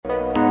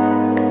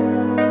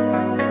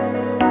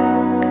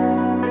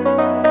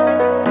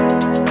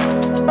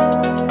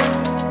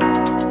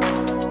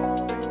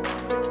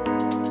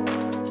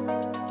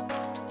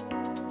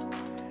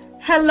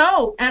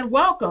Hello and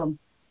welcome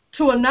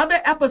to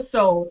another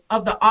episode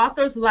of the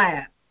Author's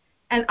Lab.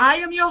 And I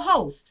am your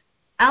host,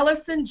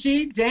 Allison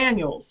G.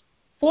 Daniels,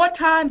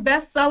 four-time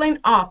best-selling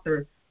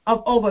author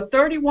of over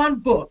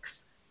 31 books,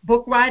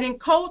 book writing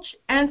coach,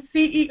 and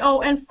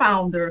CEO and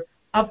founder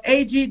of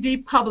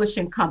AGD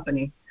Publishing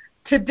Company.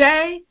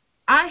 Today,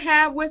 I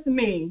have with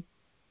me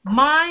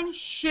Mind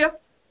Shift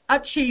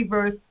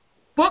Achievers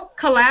book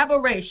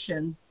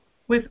collaboration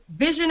with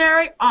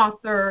visionary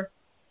author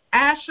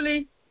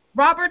Ashley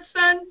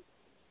Robertson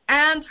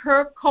and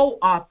her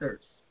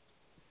co-authors.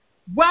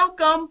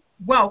 Welcome,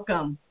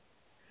 welcome.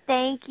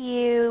 Thank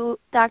you,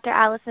 Dr.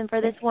 Allison,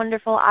 for this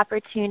wonderful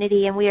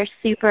opportunity, and we are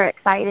super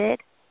excited.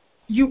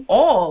 You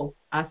all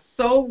are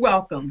so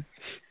welcome.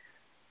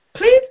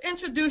 Please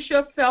introduce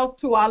yourself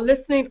to our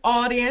listening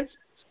audience.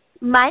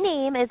 My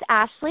name is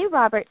Ashley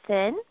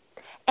Robertson,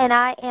 and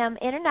I am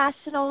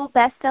international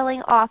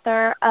best-selling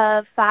author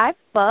of 5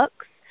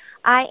 books.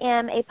 I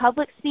am a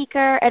public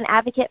speaker and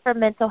advocate for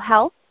mental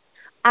health.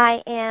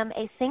 I am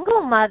a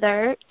single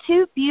mother,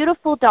 2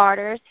 beautiful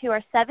daughters who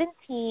are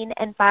 17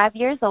 and 5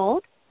 years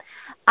old.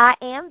 I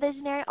am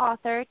visionary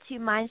author to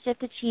Mind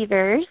Shift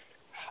Achievers,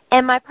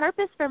 and my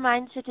purpose for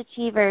Mind Shift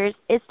Achievers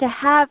is to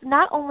have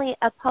not only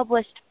a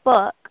published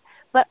book,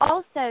 but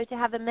also to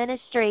have a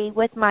ministry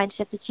with Mind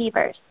Shift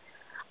Achievers.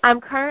 I'm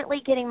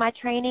currently getting my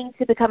training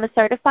to become a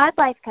certified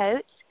life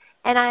coach,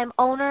 and I am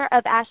owner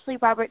of Ashley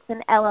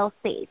Robertson,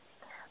 LLC.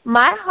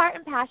 My heart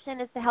and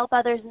passion is to help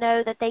others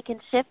know that they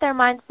can shift their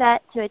mindset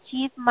to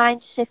achieve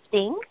mind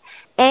shifting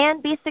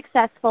and be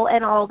successful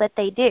in all that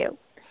they do.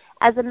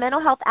 As a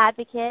mental health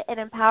advocate and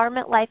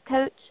empowerment life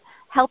coach,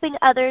 helping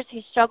others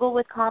who struggle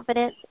with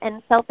confidence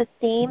and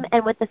self-esteem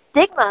and with the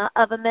stigma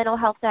of a mental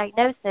health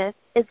diagnosis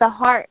is the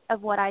heart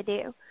of what I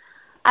do.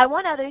 I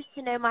want others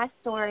to know my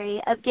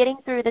story of getting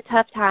through the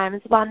tough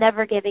times while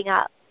never giving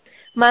up.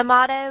 My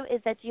motto is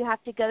that you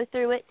have to go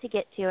through it to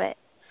get to it.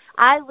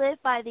 I live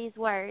by these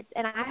words,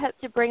 and I hope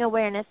to bring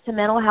awareness to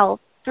mental health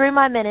through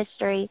my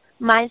ministry,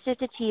 Mind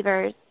Shift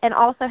Achievers, and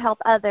also help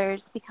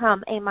others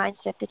become a Mind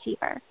Shift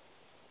Achiever.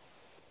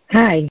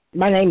 Hi,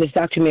 my name is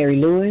Dr. Mary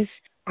Lewis.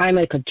 I'm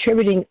a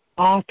contributing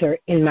author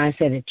in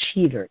Mindset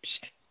Achievers.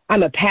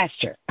 I'm a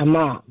pastor, a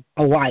mom,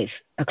 a wife,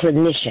 a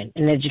clinician,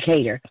 an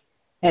educator,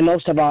 and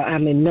most of all,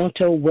 I'm a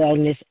mental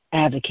wellness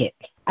advocate.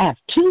 I have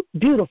 2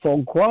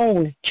 beautiful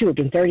grown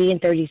children, 30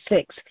 and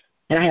 36,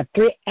 and I have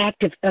 3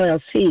 active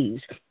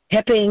LLCs,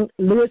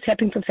 Lewis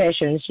Helping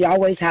Professions,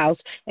 Yahweh's House,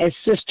 and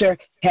Sister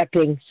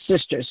Helping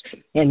Sisters.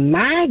 And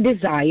my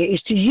desire is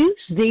to use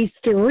these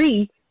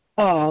 3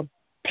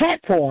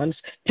 platforms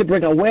to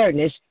bring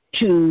awareness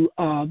to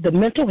the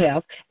mental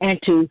health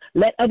and to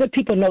let other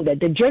people know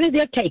that the journey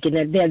they're taking,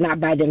 that they're not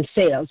by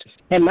themselves.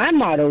 And my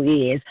motto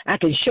is, I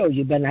can show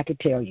you, but I can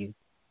tell you.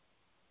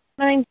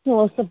 My name's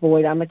Melissa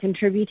Boyd. I'm a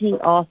contributing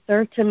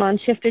author to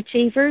Mind Shift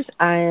Achievers.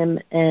 I am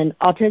an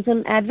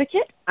autism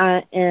advocate.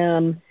 I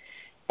am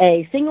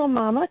a single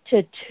mama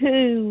to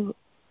 2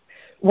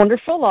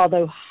 wonderful,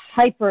 although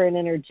hyper and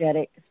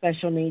energetic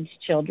special needs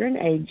children,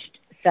 aged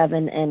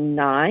 7 and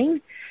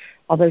 9,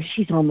 although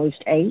she's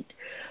almost 8.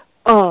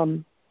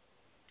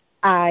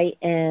 I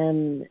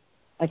am,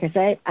 like I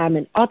say, I'm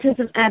an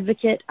autism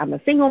advocate. I'm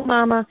a single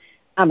mama.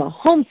 I'm a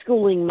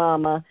homeschooling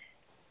mama.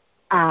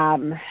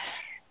 I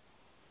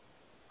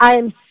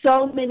am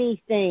so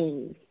many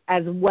things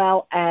as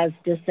well as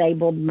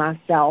disabled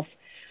myself.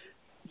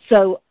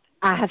 So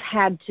I have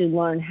had to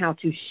learn how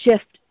to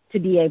shift to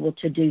be able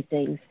to do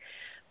things.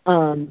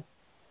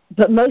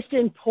 But most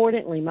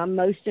importantly, my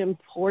most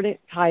important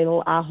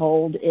title I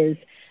hold is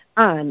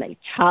I'm a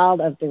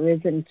child of the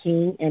risen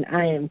King, and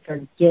I am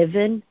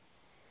forgiven,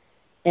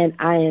 and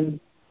I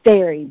am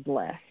very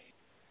blessed.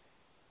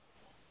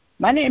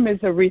 My name is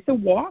Aretha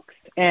Walks,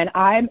 and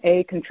I'm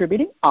a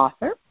contributing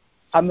author,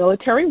 a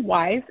military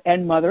wife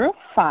and mother of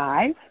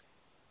 5,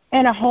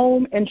 and a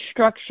home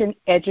instruction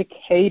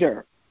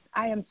educator.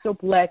 I am so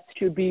blessed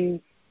to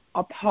be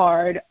a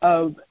part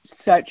of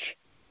such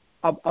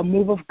a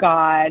move of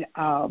God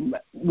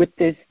with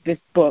this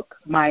book,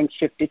 Mind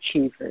Shift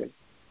Achievers.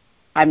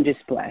 I'm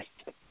just blessed.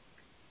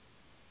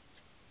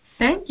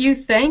 Thank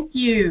you, thank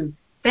you.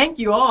 Thank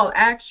you all,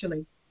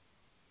 actually.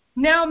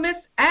 Now, Miss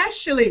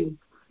Ashley,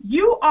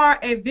 you are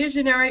a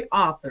visionary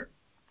author.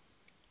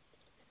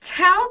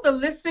 Tell the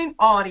listening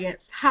audience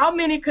how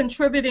many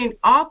contributing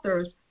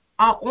authors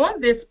are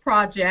on this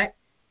project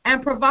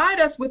and provide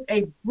us with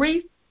a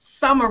brief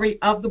summary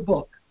of the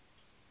book.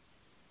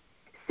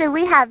 So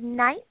we have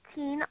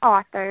 19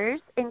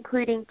 authors,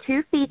 including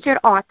 2 featured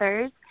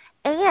authors,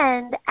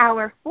 and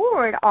our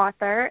forward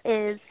author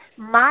is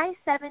my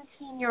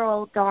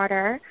 17-year-old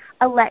daughter,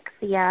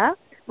 Alexia,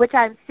 which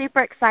I'm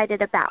super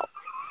excited about.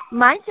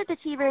 Mind Shift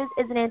Achievers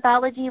is an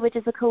anthology which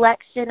is a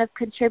collection of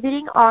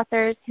contributing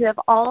authors who have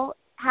all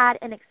had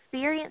an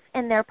experience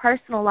in their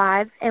personal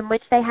lives in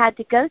which they had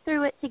to go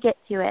through it to get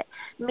to it,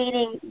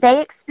 meaning they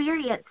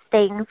experienced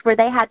things where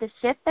they had to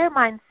shift their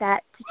mindset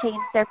to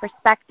change their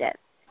perspective.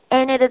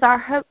 And it is our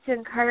hope to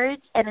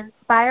encourage and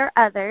inspire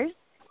others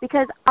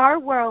because our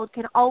world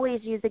can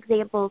always use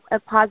examples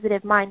of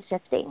positive mind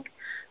shifting.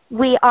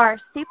 We are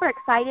super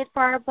excited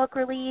for our book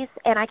release,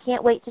 and I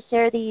can't wait to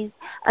share these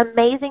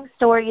amazing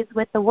stories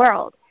with the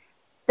world.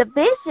 The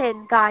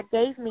vision God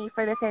gave me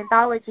for this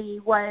anthology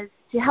was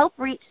to help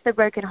reach the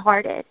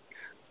brokenhearted.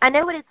 I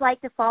know what it's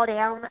like to fall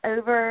down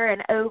over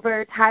and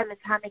over, time and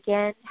time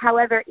again.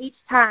 However, each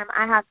time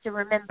I have to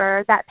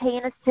remember that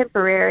pain is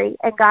temporary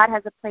and God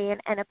has a plan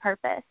and a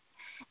purpose.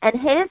 And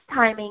His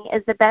timing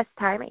is the best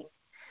timing.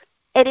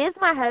 It is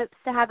my hopes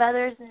to have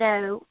others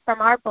know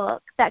from our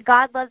book that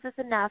God loves us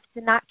enough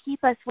to not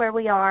keep us where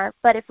we are,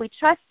 but if we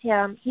trust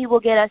Him, He will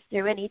get us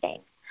through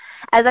anything.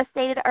 As I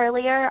stated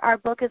earlier, our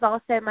book is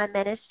also my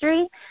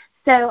ministry,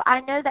 so I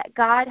know that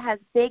God has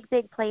big,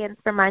 big plans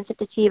for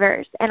Mindshift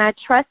Achievers, and I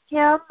trust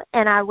Him,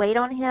 and I wait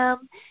on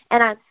Him,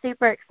 and I'm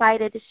super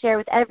excited to share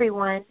with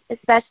everyone,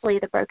 especially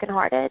the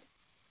brokenhearted.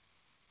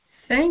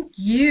 Thank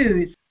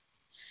you.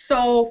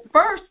 So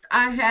first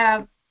I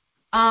have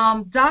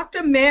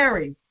Dr.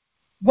 Mary.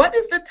 What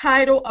is the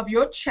title of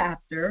your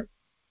chapter,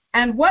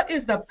 and what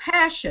is the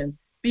passion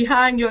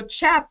behind your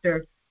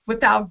chapter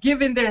without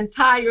giving the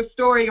entire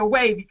story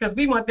away, because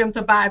we want them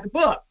to buy the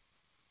book?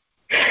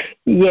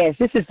 Yes,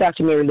 this is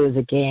Dr. Mary Lewis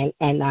again,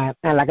 and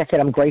like I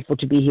said, I'm grateful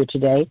to be here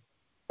today.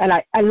 And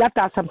I left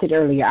out something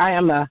earlier.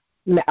 I'm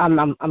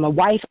a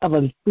wife of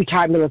a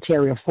retired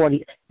military of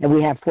 40, and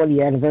we have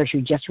 40-year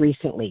anniversary just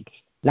recently.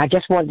 And I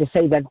just wanted to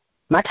say that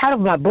my title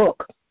of my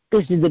book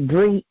is to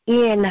bring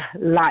in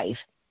life.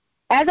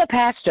 As a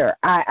pastor,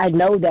 I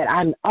know that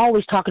I'm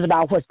always talking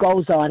about what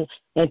goes on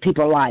in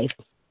people's life.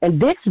 And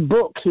this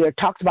book here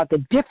talks about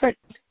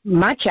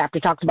my chapter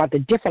talks about the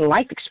different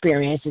life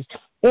experiences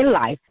in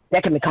life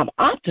that can become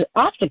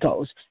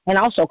obstacles and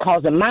also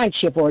cause a mind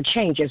shift or a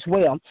change as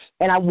well.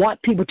 And I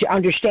want people to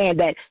understand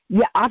that,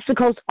 yeah,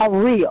 obstacles are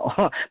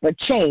real, but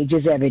change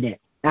is evident.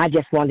 I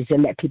just wanted to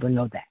let people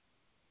know that.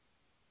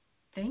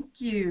 Thank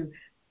you.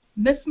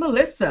 Miss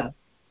Melissa.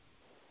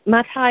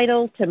 My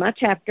title to my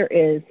chapter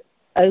is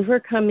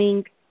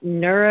Overcoming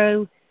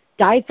Neurodiversities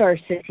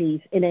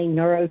in a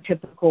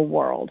Neurotypical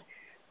World.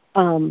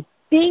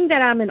 Being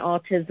that I'm an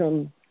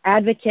autism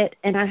advocate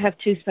and I have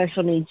 2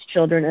 special needs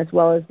children as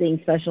well as being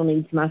special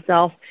needs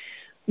myself,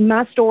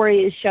 my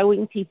story is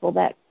showing people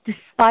that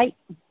despite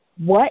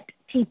what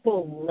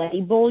people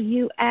label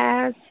you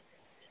as,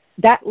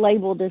 that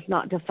label does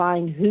not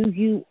define who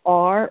you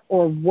are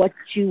or what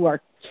you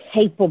are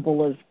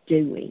capable of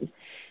doing.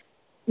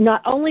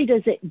 Not only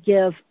does it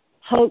give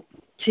hope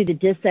to the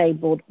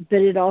disabled,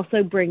 but it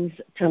also brings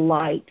to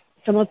light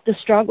some of the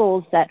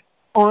struggles that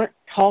aren't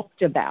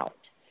talked about,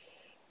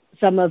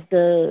 some of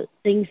the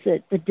things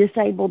that the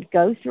disabled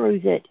go through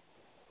that,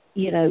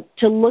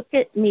 to look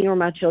at me or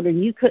my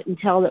children, you couldn't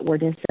tell that we're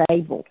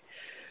disabled.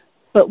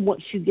 But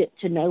once you get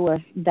to know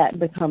us, that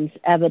becomes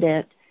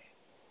evident,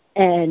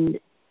 and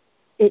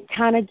it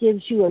kind of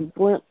gives you a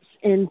glimpse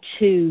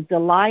into the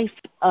life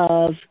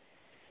of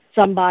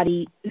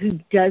somebody who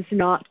does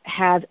not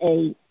have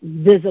a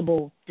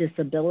visible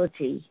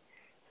disability,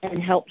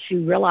 and helps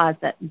you realize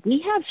that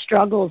we have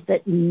struggles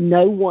that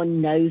no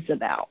one knows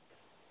about.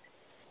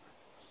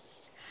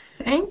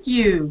 Thank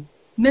you.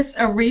 Miss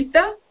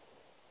Aretha?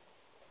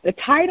 The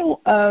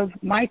title of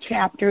my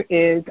chapter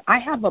is I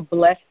Have a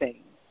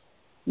Blessing,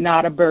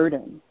 Not a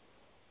Burden.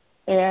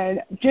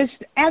 And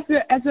just as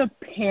a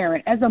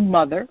parent, as a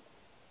mother,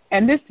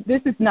 and this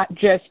is not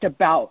just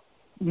about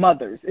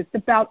mothers, it's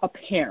about a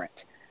parent.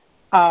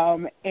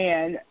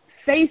 And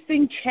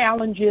facing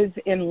challenges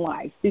in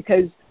life,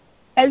 because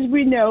as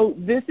we know,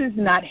 this is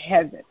not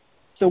heaven.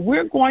 So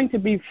we're going to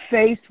be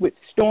faced with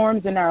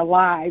storms in our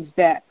lives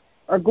that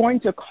are going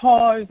to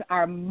cause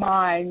our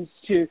minds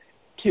to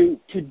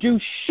do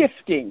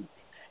shifting.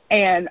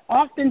 And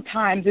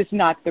oftentimes it's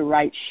not the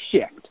right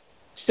shift.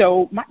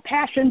 So my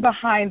passion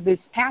behind this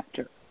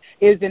chapter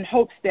is in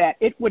hopes that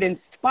it would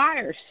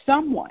inspire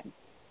someone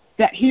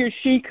that he or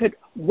she could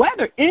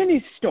weather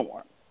any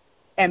storm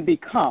and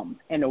become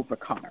an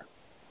overcomer.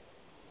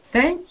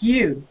 Thank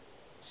you.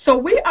 So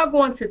we are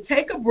going to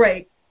take a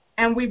break,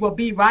 and we will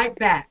be right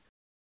back.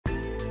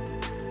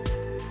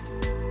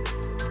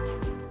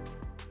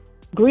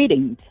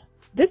 Greetings.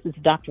 This is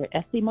Dr.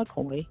 Essie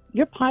McCoy,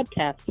 your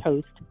podcast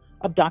host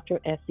of Dr.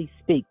 Essie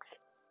Speaks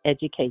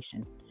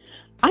Education.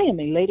 I am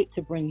elated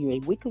to bring you a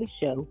weekly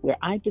show where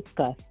I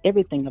discuss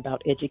everything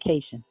about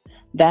education.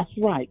 That's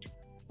right.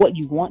 What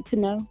you want to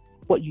know,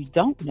 what you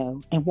don't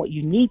know, and what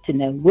you need to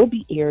know will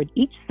be aired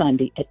each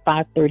Sunday at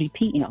 5:30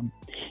 p.m.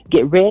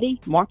 Get ready,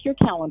 mark your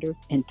calendars,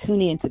 and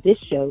tune in to this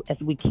show as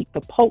we keep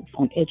the pulse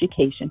on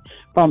education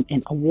from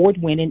an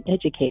award-winning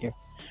educator.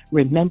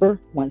 Remember,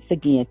 once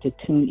again, to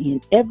tune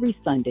in every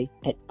Sunday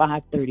at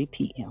 5:30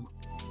 p.m.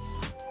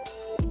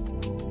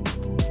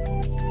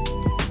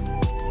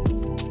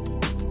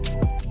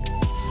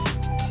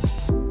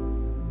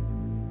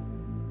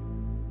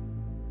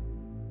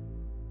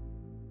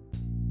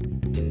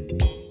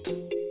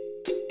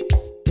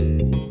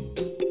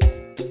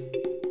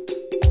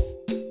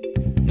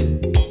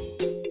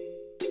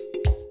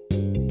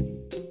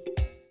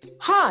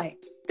 Hi,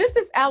 this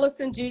is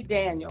Allison G.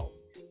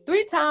 Daniels,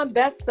 3-time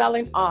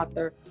best-selling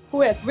author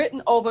who has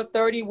written over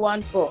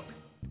 31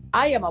 books.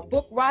 I am a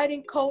book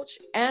writing coach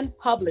and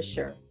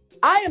publisher.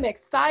 I am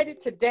excited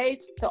today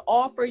to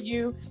offer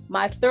you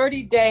my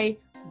 30-day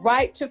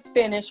Write to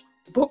Finish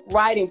book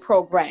writing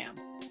program.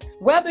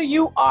 Whether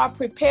you are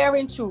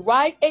preparing to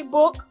write a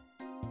book,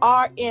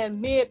 are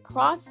in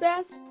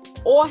mid-process,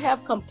 or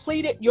have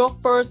completed your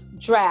first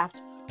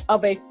draft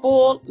of a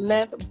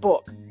full-length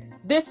book,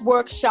 this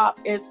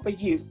workshop is for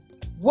you.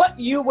 What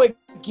you would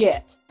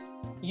get: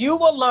 you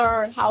will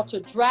learn how to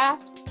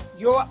draft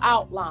your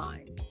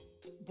outline,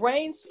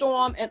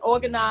 brainstorm and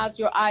organize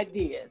your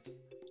ideas,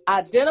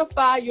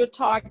 identify your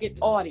target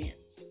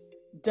audience,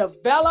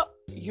 develop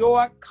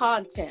your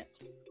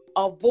content,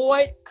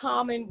 avoid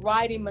common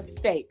writing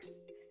mistakes,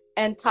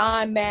 and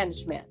time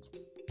management.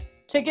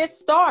 To get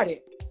started,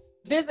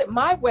 visit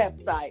my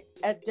website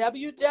at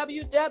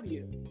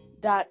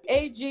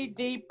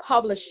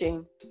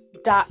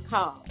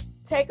www.agdpublishing.com.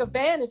 Take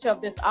advantage of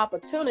this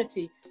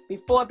opportunity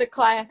before the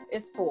class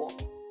is full.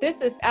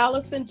 This is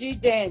Allison G.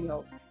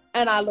 Daniels,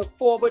 and I look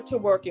forward to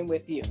working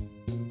with you.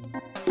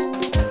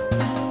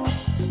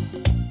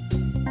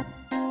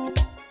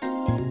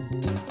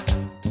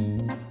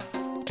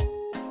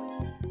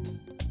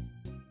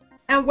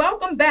 And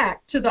welcome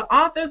back to the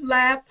Authors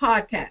Lab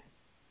podcast.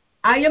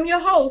 I am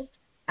your host,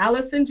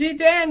 Allison G.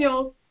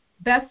 Daniels,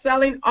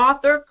 best-selling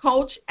author,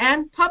 coach,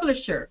 and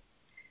publisher.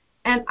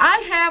 And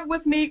I have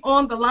with me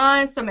on the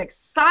line some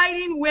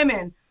exciting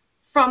women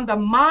from the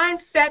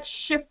Mindset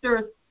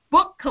Shifters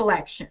book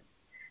collection.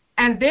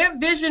 And their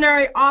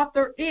visionary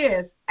author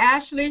is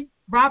Ashley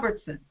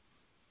Robertson.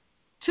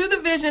 To the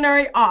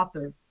visionary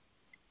author,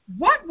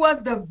 what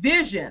was the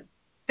vision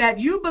that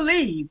you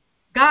believe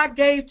God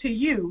gave to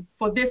you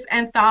for this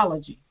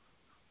anthology?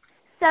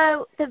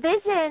 So the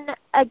vision,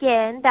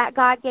 again, that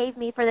God gave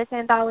me for this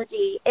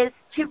anthology is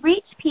to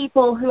reach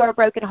people who are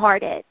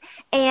brokenhearted.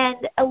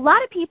 And a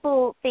lot of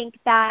people think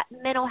that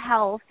mental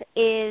health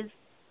is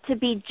to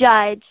be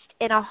judged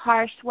in a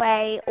harsh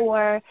way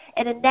or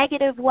in a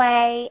negative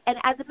way. And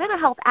as a mental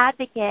health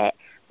advocate,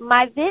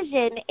 my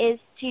vision is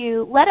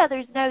to let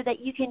others know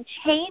that you can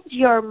change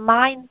your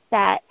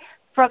mindset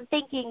from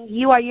thinking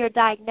you are your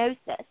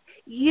diagnosis.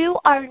 You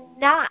are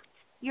not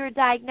your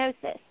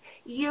diagnosis.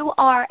 You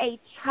are a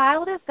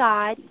child of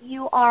God.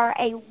 You are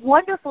a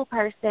wonderful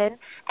person.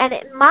 And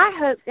my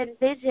hopes and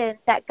visions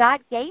that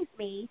God gave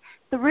me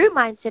through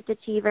Mindshift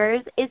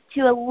Achievers is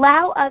to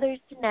allow others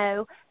to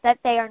know that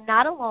they are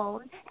not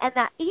alone and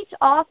that each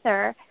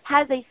author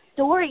has a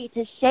story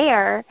to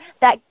share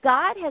that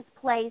God has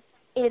placed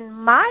in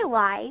my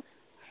life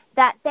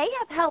that they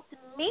have helped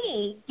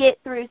me get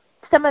through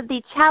some of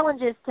the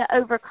challenges to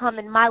overcome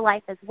in my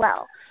life as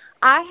well.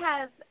 I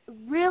have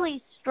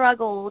really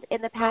struggled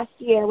in the past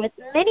year with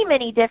many,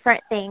 many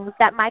different things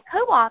that my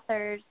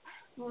co-authors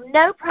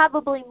know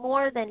probably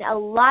more than a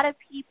lot of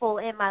people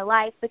in my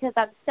life because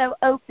I'm so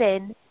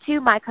open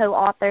to my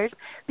co-authors,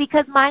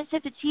 because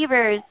Mindshift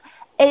Achievers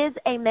is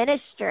a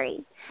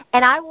ministry.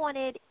 And I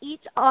wanted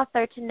each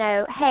author to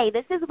know, hey,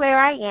 this is where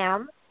I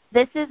am,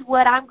 this is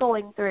what I'm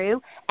going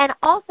through, and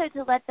also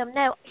to let them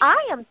know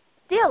I am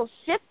still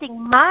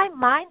shifting my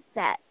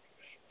mindset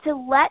to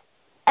let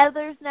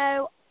others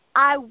know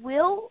I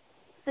will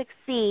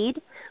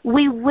succeed.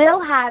 We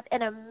will have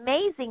an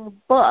amazing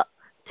book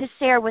to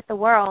share with the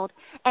world,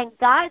 and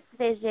God's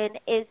vision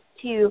is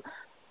to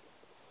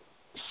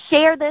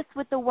share this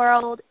with the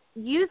world,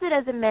 use it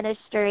as a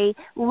ministry,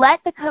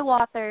 let the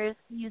co-authors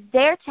use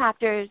their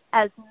chapters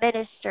as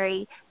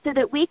ministry so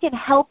that we can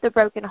help the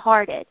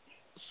brokenhearted.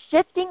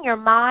 Shifting your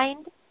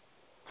mind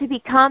to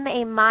become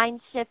a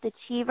mind shift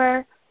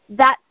achiever,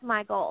 that's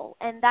my goal,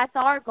 and that's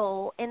our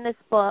goal in this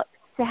book,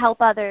 to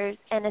help others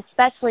and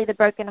especially the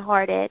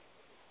brokenhearted.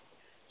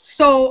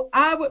 So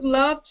I would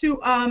love to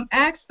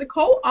ask the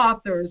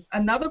co-authors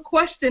another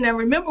question. And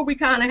remember, we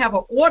kind of have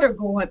an order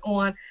going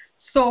on.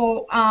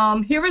 So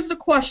here is the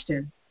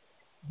question.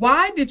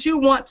 Why did you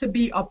want to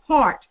be a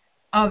part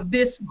of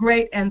this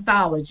great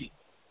anthology?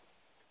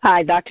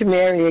 Hi, Dr.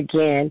 Mary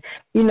again.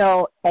 You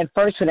know, at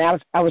first when I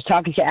was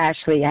talking to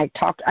Ashley, I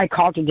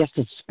called her just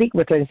to speak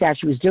with her and see how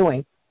she was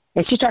doing.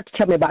 And she started to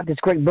tell me about this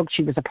great book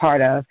she was a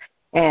part of.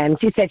 And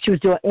she said she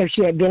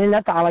had been in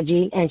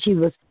anthology and she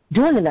was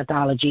doing an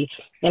anthology.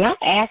 And I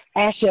asked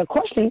Ashley a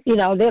question,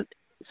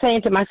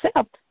 saying to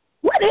myself,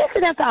 what is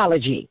an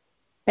anthology?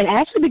 And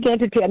Ashley began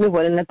to tell me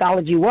what an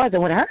anthology was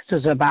and what hers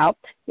was about.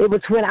 It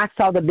was when I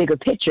saw the bigger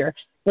picture.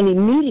 And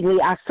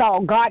immediately I saw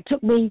God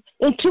took me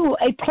into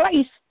a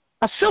place,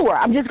 a sewer.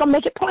 I'm just going to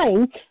make it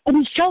plain. And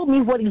he showed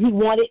me what he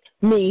wanted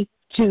me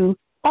to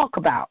talk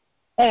about.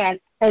 And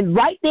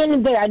right then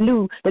and there, I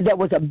knew that there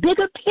was a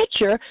bigger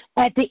picture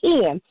at the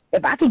end.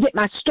 If I could get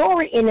my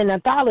story in an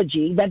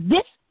anthology, that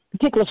this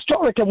particular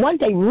story can one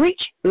day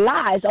reach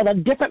lives on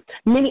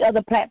many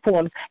other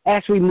platforms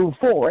as we move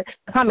forward,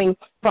 coming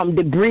from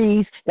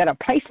debris that are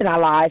placed in our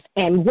lives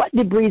and what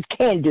debris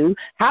can do,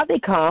 how they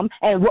come,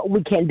 and what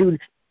we can do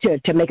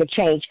to make a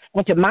change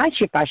and to mind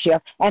shift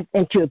ourselves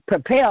and to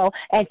propel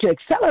and to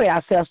accelerate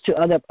ourselves to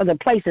other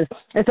places.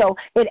 And so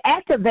it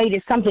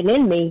activated something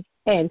in me,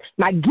 and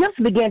my gifts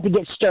began to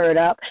get stirred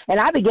up, and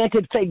I began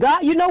to say,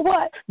 God, you know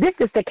what? This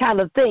is the kind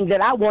of thing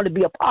that I want to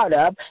be a part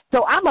of.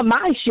 So I'm a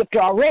mind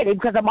shifter already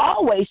because I'm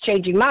always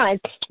changing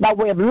minds by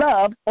way of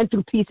love and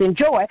through peace and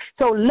joy.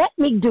 So let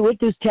me do it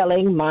through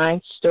telling my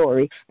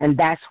story, and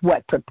that's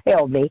what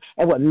propelled me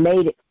and what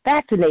made it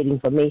fascinating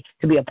for me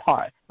to be a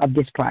part of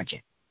this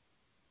project.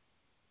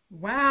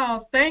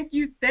 Wow, thank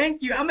you.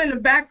 I'm in the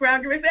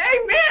background going,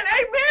 amen.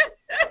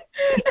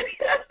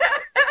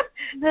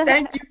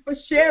 Thank you for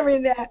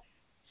sharing that.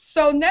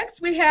 So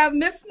next we have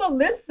Miss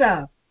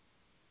Melissa.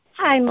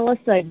 Hi,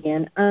 Melissa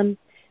again. I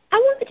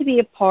wanted to be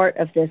a part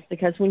of this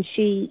because when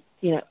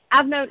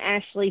I've known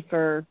Ashley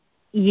for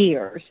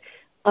years,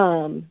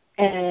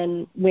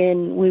 and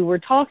when we were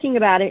talking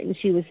about it and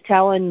she was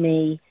telling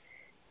me,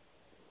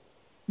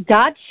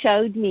 God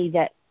showed me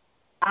that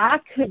I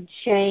could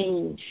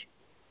change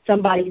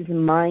somebody's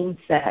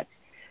mindset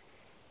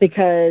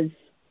because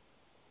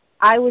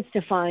I was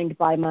defined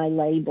by my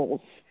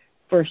labels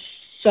for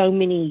so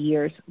many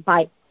years,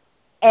 by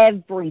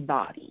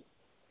everybody.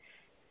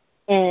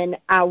 And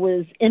I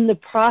was in the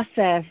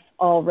process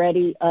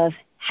already of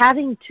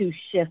having to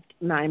shift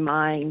my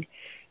mind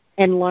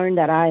and learn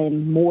that I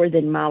am more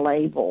than my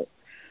label.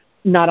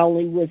 Not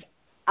only was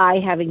I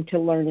having to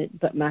learn it,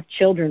 but my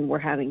children were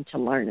having to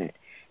learn it.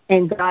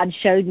 And God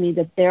showed me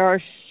that there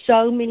are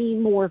so many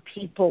more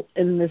people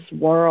in this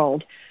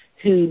world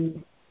who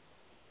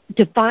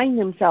define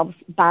themselves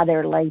by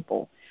their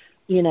label.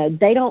 You know,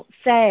 they don't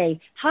say,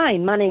 hi,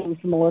 my name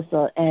is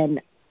Melissa and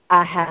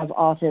I have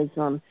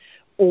autism,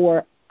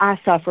 or I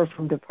suffer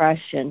from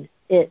depression.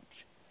 It's,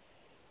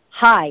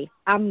 hi,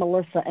 I'm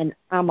Melissa and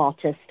I'm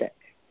autistic.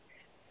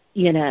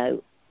 You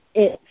know,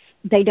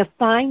 they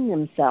define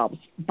themselves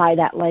by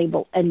that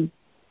label, and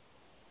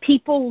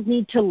people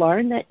need to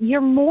learn that you're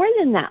more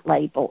than that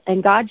label.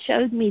 And God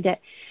showed me that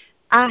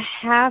I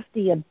have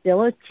the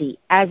ability,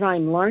 as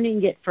I'm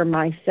learning it for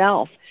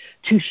myself,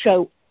 to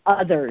show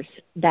others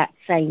that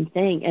same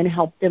thing and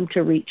help them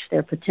to reach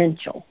their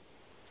potential.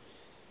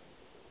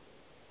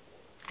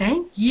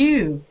 Thank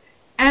you.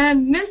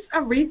 And Miss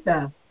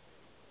Aretha.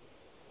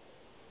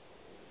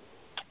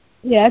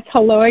 Yes,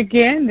 hello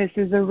again. This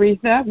is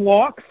Aretha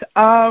Walks.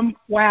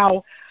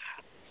 Wow.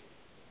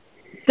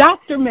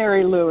 Dr.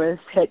 Mary Lewis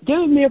had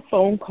given me a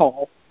phone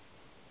call,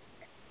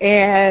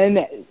 and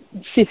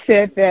she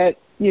said that,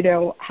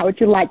 how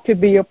would you like to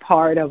be a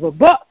part of a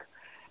book?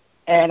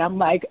 And I'm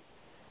like,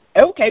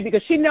 okay,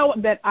 because she knows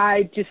that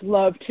I just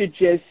love to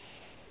just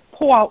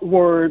pour out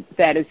word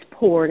that is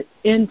poured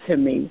into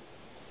me.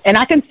 And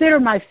I consider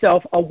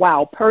myself a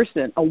wild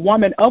person, a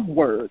woman of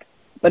word,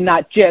 but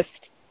not just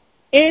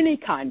any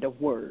kind of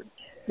word,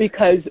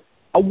 because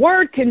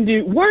words can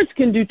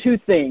do two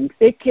things.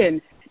 It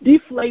can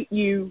deflate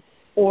you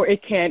or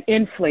it can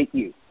inflate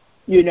you,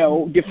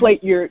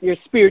 deflate your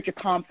spirit, your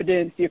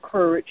confidence, your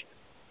courage.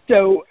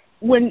 So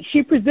when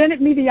she presented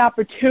me the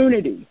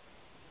opportunity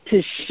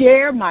to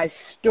share my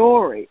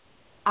story,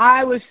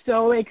 I was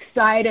so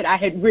excited. I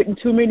had written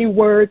too many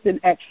words, and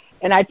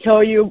I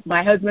tell you,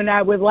 my husband and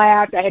I would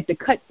laugh. I had to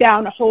cut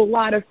down a whole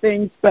lot of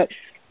things, but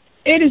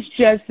it is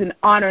just an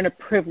honor and a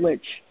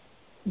privilege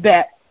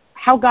that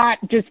how God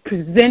just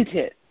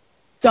presented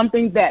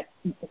something that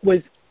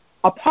was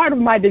a part of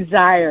my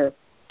desire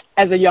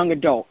as a young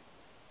adult,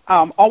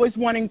 always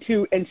wanting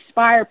to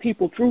inspire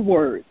people through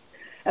words.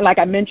 And like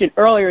I mentioned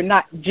earlier,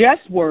 not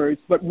just words,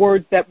 but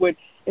words that would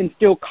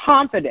instill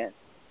confidence,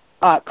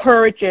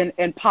 courage,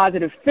 and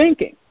positive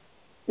thinking.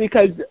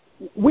 Because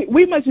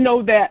we must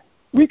know that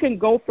we can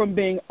go from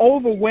being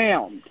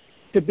overwhelmed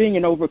to being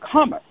an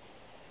overcomer,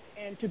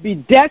 and to be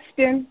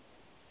destined,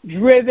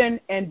 driven,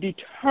 and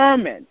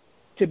determined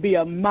to be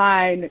a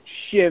mind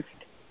shift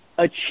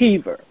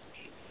achiever.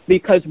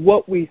 Because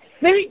what we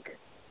think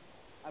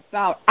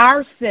about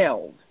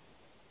ourselves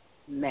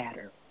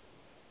matter.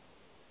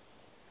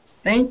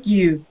 Thank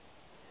you.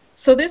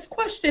 So this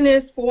question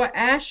is for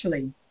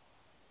Ashley.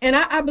 And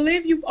I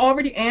believe you've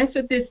already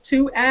answered this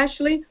too,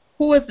 Ashley,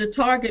 who is the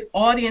target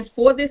audience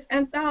for this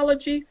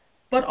anthology.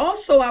 But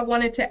also I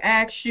wanted to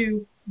ask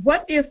you,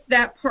 what if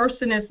that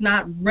person is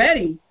not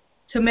ready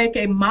to make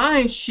a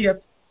mind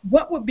shift?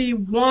 What would be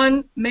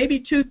one, maybe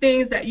two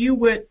things that you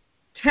would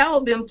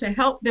tell them to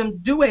help them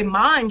do a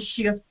mind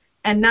shift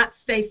and not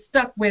stay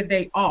stuck where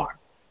they are?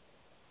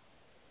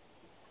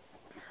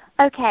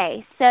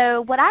 Okay,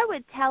 so what I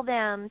would tell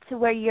them to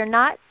where you're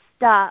not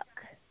stuck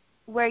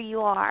where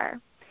you are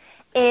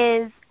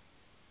is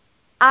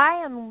I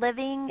am a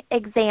living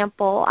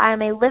example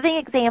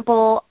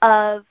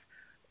of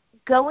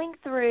going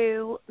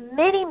through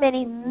many,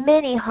 many,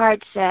 many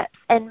hardships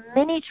and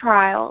many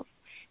trials,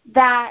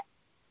 that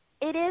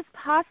it is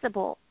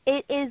possible.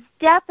 It is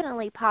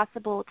definitely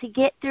possible to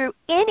get through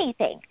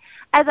anything.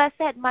 As I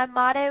said, my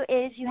motto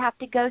is you have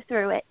to go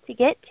through it to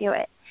get to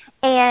it.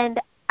 And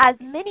as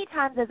many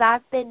times as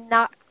I've been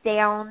knocked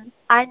down,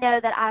 I know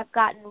that I've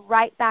gotten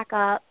right back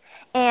up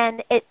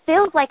and it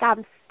feels like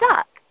I'm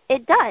stuck.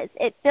 It does.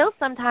 It feels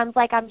sometimes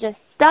like I'm just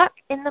stuck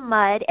in the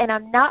mud and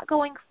I'm not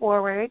going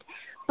forward.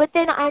 But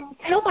then I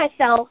tell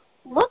myself,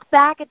 look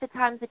back at the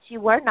times that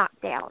you were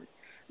knocked down.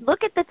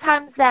 Look at the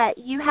times that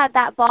you had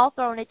that ball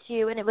thrown at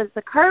you and it was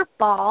the curved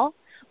ball,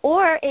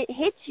 or it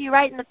hit you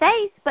right in the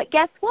face, but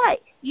guess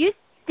what? You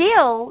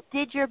still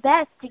did your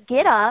best to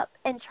get up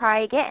and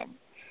try again.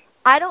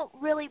 I don't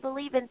really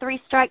believe in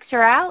 3 strikes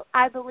you're out.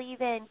 I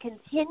believe in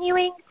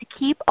continuing to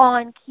keep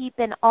on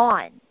keeping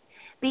on,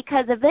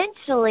 because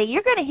eventually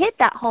you're going to hit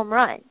that home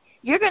run.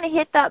 You're going to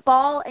hit that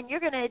ball and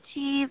you're going to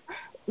achieve,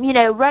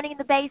 running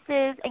the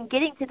bases and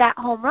getting to that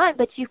home run,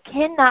 but you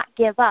cannot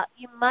give up.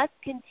 You must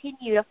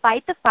continue to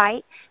fight the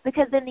fight,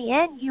 because in the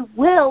end you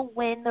will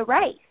win the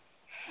race.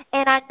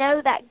 And I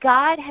know that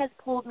God has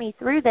pulled me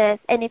through this,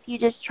 and if you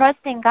just trust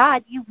in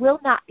God, you will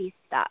not be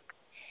stuck.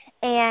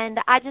 And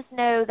I just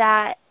know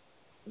that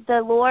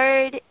the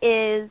Lord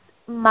is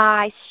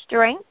my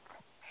strength.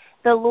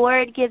 The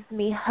Lord gives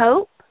me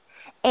hope.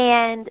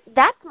 And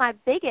that's my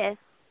biggest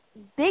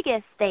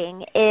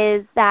thing,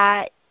 is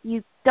that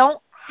you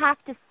don't have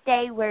to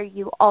stay where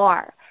you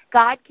are.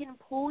 God can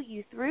pull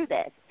you through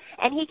this,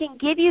 and he can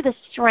give you the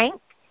strength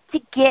to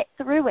get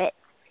through it.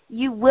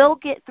 You will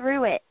get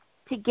through it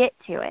to get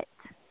to it.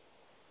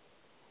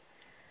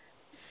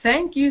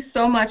 Thank you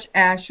so much,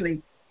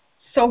 Ashley.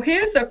 So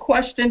here's a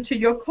question to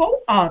your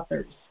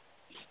co-authors.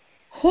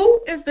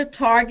 Who is the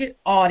target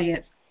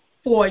audience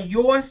for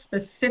your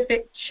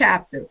specific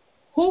chapter?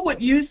 Who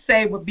would you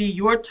say would be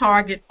your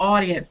target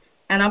audience?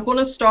 And I'm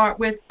going to start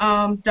with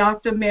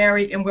Dr.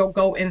 Mary, and we'll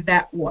go in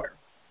that order.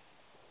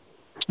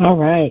 All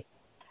right.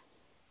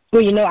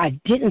 Well, I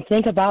didn't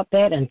think about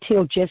that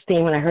until just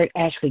then when I heard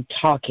Ashley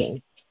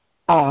talking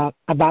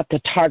about the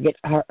target,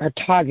 her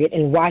target,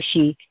 and why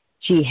she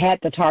had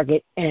the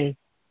target. And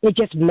it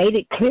just made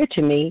it clear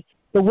to me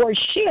the word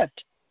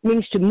shift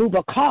means to move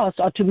across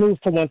or to move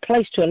from one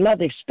place to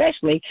another,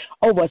 especially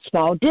over a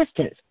small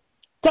distance.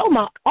 So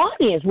my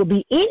audience will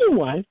be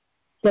anyone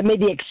that may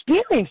be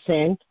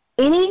experiencing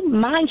any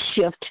mind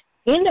shift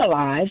in their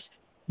lives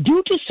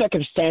due to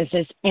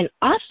circumstances and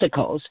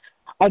obstacles,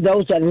 or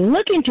those that are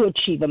looking to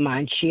achieve a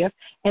mind shift,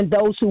 and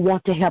those who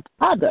want to help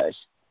others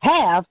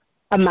have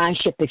a mind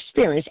shift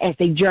experience as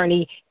they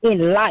journey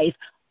in life.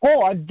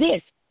 Or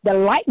the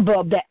light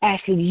bulb that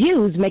Ashley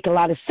used make a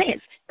lot of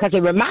sense, because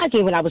it reminds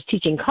me when I was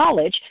teaching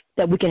college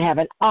that we can have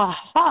an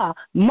aha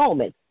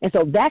moment. And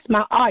so that's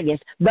my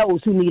audience,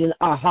 those who need an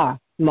aha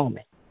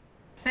moment.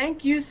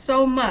 Thank you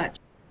so much.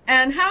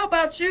 And how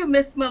about you,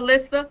 Miss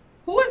Melissa?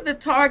 Who is the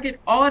target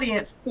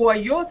audience for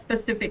your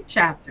specific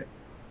chapter?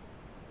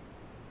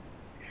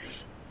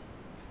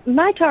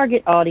 My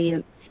target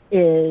audience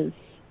is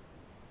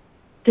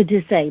the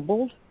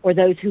disabled, or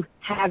those who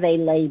have a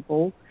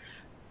label,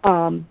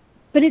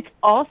 but it's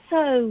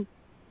also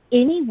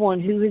anyone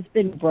who has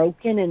been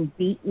broken and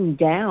beaten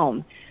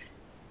down.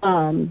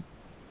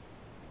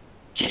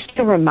 Just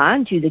to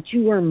remind you that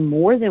you are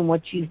more than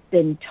what you've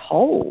been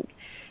told.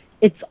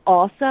 It's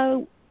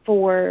also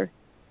for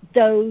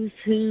those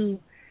who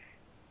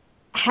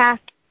not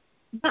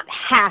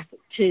have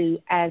to,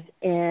 as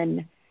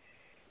in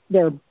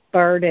they're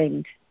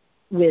burdened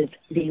with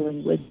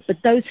dealing with, but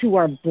those who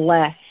are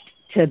blessed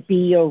to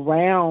be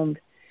around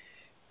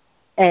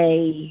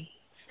a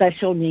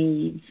special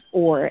needs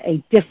or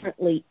a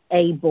differently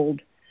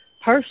abled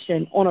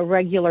person on a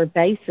regular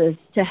basis,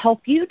 to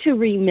help you to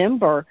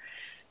remember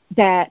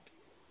that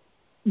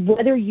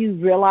whether you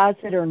realize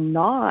it or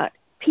not,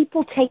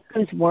 people take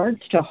those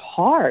words to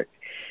heart,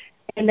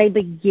 and they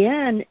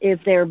begin,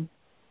 if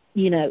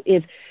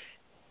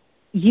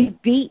you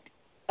beat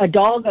a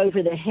dog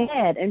over the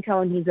head and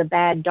tell him he's a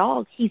bad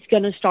dog, he's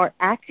going to start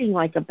acting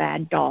like a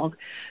bad dog.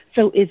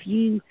 So if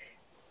you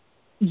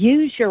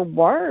use your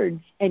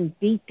words and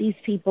beat these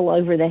people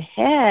over the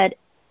head,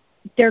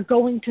 they're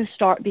going to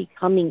start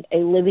becoming a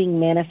living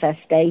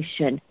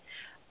manifestation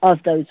of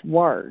those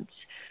words.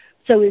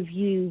 So if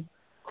you,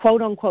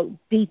 quote unquote,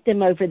 beat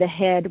them over the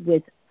head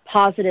with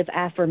positive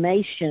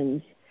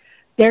affirmations,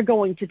 they're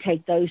going to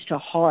take those to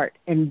heart,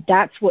 and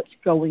that's what's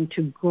going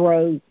to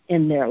grow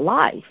in their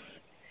life.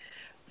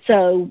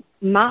 So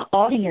my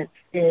audience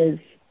is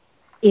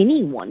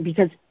anyone,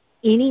 because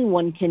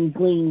anyone can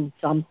glean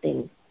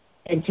something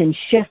and can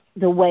shift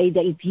the way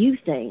they view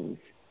things.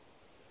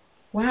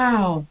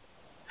 Wow.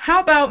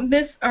 How about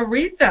Miss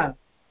Aretha?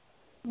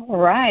 All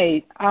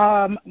right.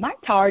 My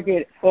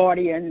target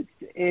audience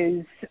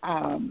is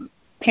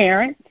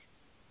parents,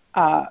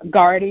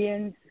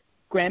 guardians,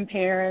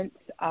 grandparents,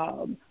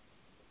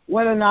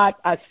 whether or not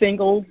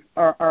single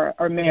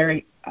or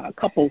married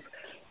couples.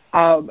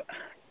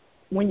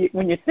 When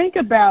you think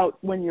about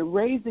when you're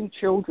raising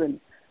children,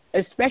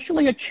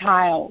 especially a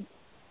child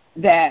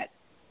that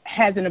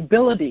has an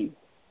ability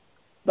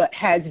but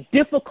has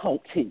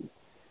difficulty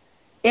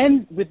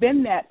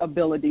within that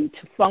ability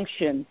to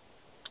function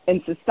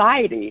in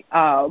society,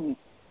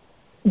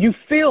 you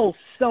feel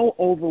so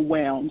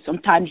overwhelmed.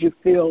 Sometimes you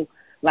feel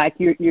like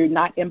you're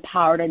not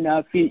empowered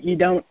enough. You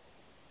don't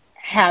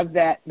have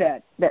that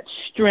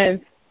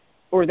strength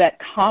or that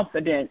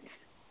confidence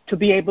to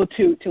be able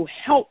to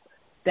help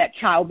that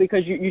child,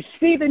 because you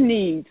see the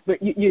needs, but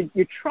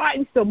you're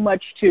trying so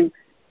much to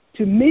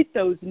meet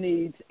those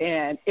needs,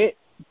 and it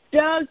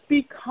does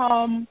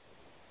become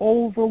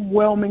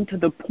overwhelming to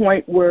the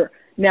point where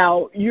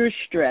now you're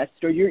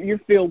stressed, or you're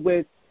filled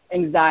with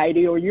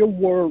anxiety, or you're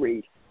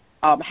worried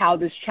how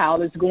this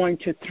child is going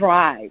to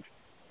thrive.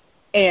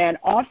 And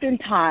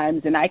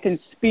oftentimes, and I can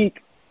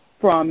speak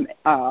from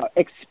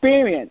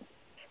experience,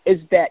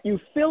 is that you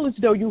feel as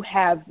though you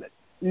have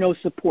no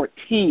support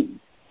team,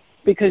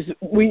 because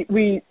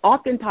we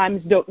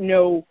oftentimes don't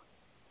know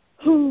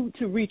who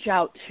to reach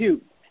out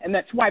to. And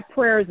that's why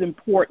prayer is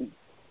important,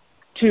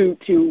 to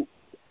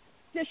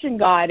petition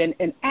God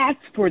and ask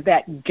for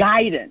that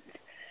guidance.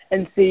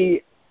 And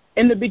see,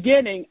 in the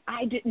beginning,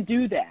 I didn't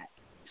do that.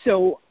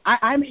 So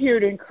I'm here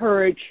to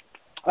encourage,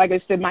 like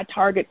I said, my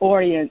target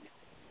audience,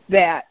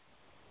 that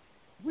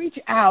reach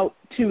out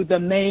to the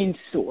main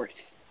source,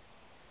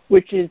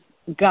 which is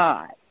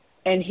God,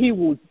 and He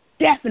will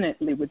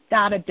definitely,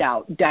 without a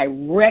doubt,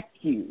 direct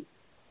you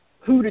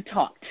who to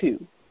talk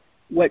to,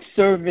 what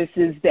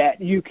services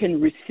that you can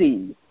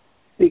receive.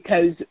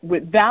 Because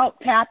without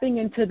tapping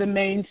into the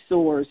main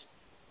source,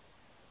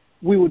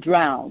 we will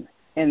drown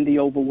in the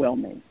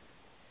overwhelming.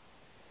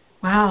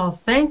 Wow,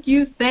 thank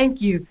you,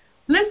 thank you.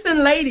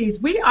 Listen, ladies,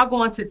 we are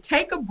going to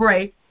take a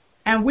break,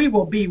 and we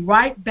will be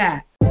right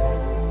back.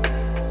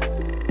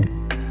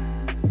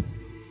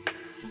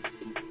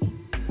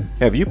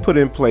 Have you put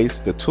in place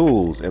the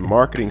tools and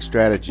marketing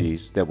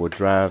strategies that will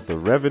drive the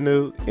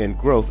revenue and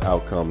growth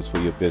outcomes for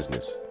your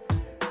business?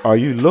 Are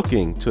you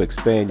looking to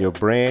expand your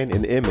brand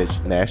and image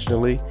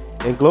nationally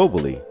and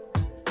globally?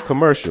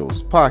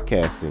 Commercials,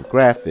 podcasting,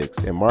 graphics,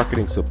 and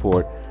marketing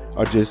support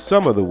are just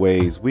some of the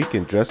ways we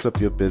can dress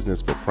up your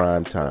business for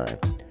prime time.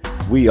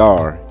 We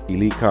are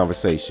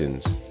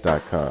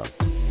EliteConversations.com.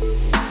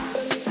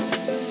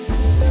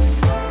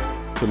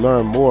 To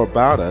learn more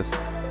about us,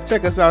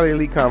 check us out at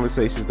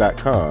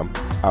EliteConversations.com,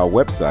 our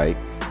website,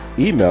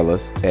 email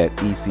us at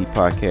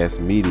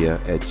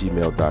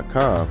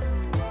ecpodcastmedia@gmail.com,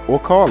 or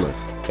call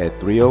us at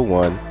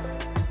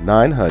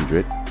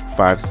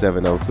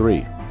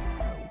 301-900-5703.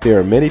 There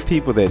are many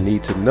people that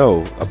need to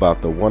know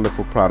about the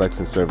wonderful products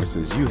and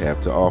services you have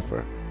to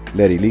offer.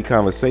 Let Elite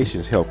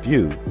Conversations help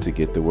you to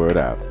get the word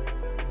out.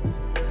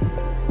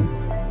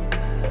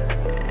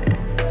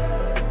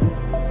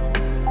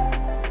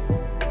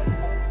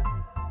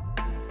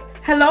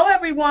 Hello,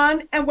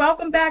 everyone, and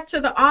welcome back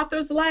to the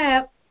Author's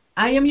Lab.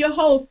 I am your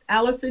host,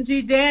 Allison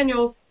G.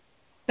 Daniels,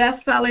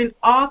 best-selling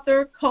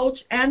author, coach,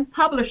 and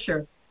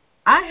publisher.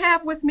 I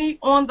have with me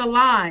on the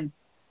line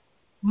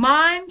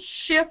Mind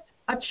Shift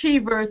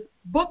Achievers,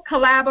 book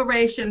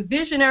collaboration,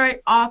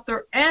 visionary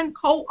author, and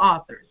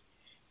co-authors.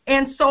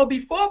 And so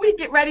before we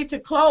get ready to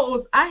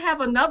close, I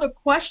have another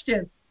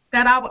question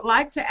that I would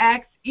like to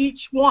ask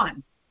each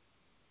one,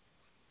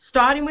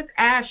 starting with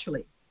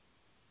Ashley.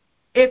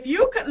 If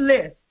you could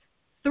list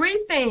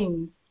 3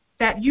 things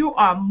that you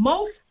are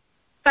most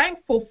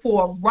thankful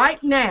for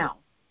right now,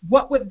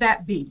 what would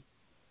that be?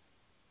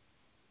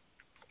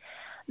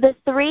 The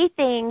 3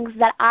 things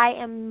that I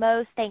am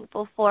most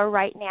thankful for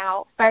right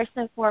now, first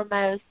and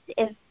foremost,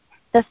 is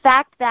the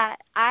fact that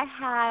I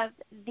have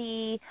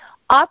the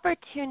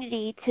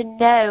opportunity to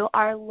know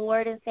our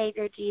Lord and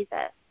Savior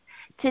Jesus,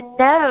 to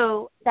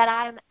know that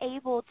I am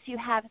able to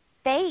have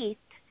faith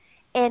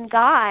in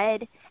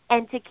God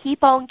and to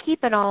keep on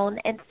keeping on.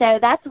 And so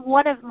that's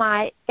one of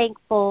my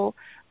thankful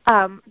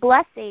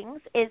blessings,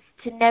 is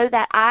to know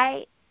that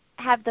I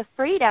have the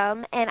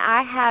freedom and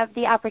I have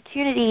the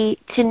opportunity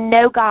to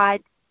know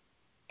God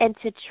and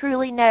to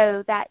truly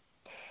know that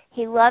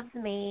He loves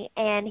me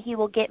and He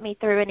will get me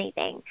through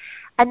anything.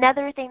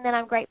 Another thing that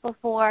I'm grateful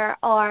for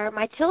are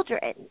my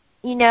children.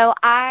 You know,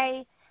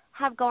 I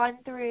have gone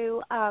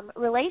through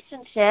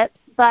relationships,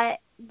 but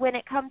when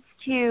it comes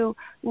to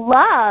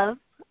love,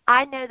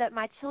 I know that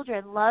my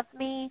children love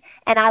me,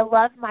 and I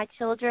love my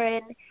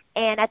children,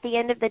 and at the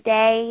end of the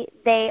day,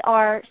 they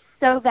are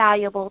so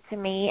valuable to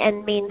me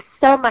and mean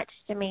so much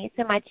to me.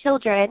 So my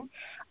children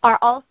are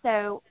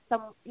also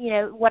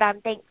what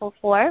I'm thankful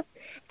for.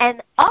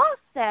 And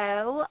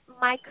also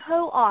my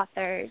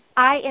co-authors.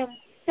 I am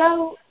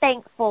so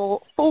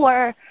thankful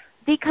for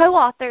the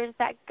co-authors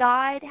that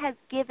God has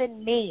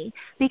given me,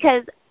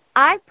 because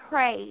I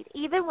prayed,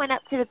 even went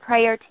up to the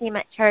prayer team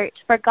at church,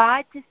 for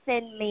God to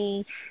send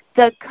me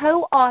the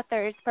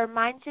co-authors for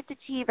Mind Shift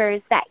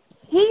Achievers that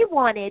He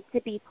wanted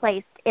to be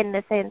placed in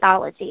this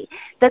anthology,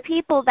 the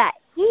people that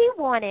He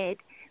wanted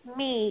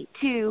me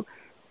to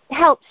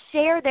help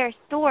share their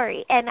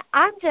story. And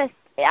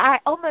I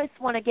almost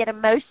want to get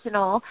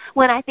emotional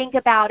when I think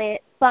about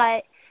it,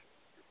 but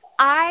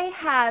I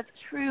have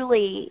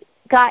truly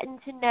gotten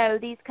to know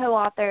these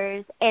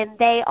co-authors, and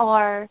they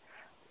are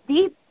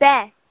the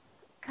best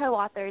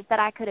co-authors that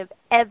I could have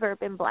ever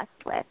been blessed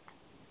with.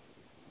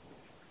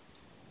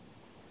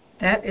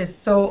 That is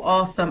so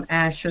awesome,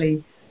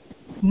 Ashley.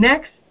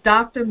 Next,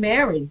 Dr.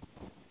 Mary.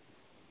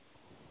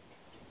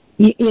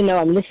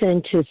 I'm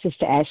listening to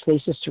Sister Ashley,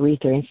 Sister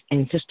Aretha,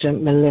 and Sister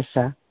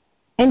Melissa,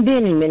 and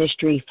been in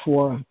ministry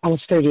for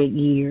almost 38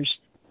 years.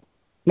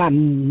 My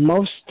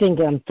most thing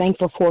that I'm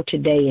thankful for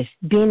today is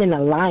being in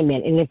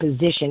alignment and in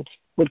position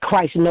with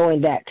Christ,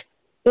 knowing that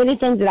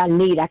anything that I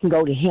need, I can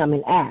go to him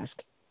and ask.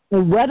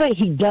 And whether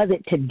he does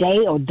it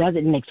today or does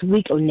it next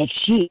week or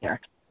next year,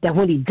 that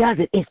when he does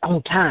it, it's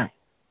on time.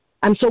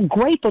 I'm so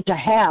grateful to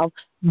have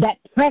that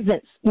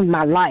presence in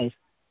my life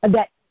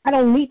that I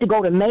don't need to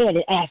go to man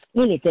and ask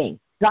anything.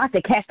 God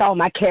said, cast all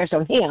my cares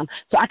on him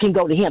so I can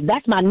go to him.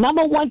 That's my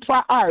number one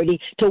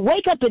priority, to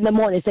wake up in the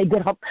morning and say,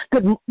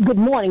 good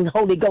morning,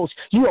 Holy Ghost.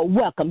 You are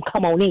welcome.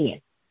 Come on in.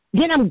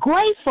 Then I'm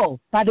grateful,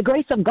 by the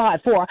grace of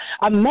God, for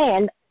a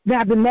man that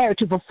I've been married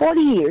to for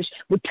 40 years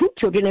with 2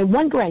 children and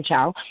 1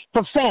 grandchild,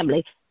 for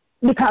family,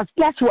 because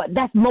guess what?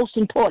 That's most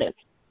important.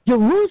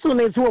 Jerusalem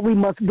is where we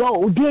must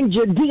go. Then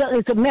Judea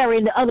and Samaria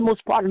and the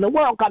othermost part of the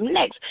world come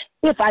next.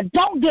 If I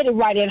don't get it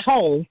right at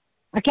home,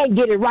 I can't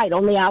get it right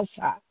on the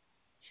outside.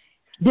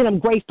 Then I'm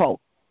grateful.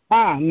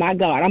 My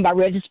God, I'm about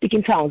ready to speak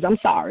in tongues. I'm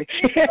sorry.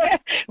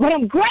 But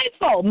I'm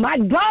grateful. My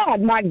God,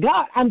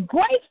 I'm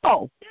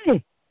grateful.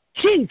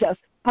 Jesus,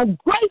 I'm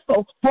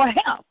grateful for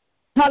help.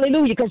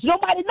 Hallelujah, because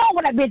nobody knows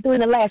what I've been through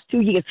in the last 2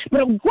 years. But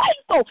I'm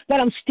grateful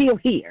that I'm still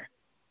here.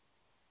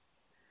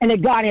 And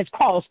that God has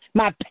caused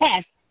my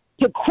path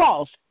to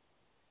cross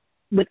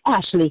with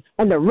Ashley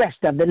and the rest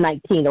of the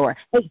 19 or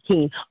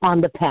 18 on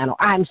the panel.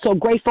 I'm so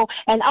grateful,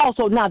 and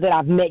also now that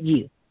I've met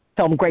you.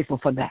 So I'm grateful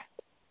for that.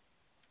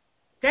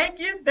 Thank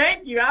you.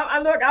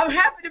 I'm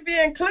happy to be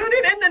included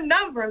in the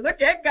number.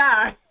 Look at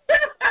God.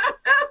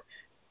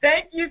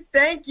 Thank you.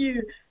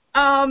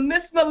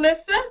 Miss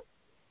Melissa?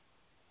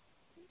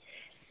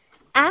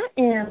 I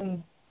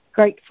am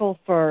grateful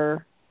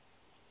for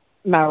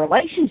my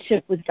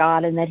relationship with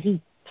God and that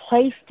he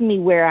placed me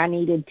where I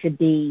needed to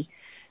be,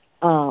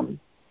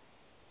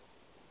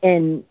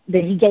 and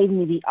that he gave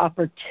me the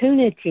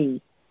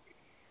opportunity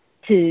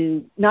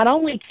to not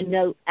only to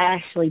know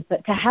Ashley,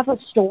 but to have a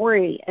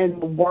story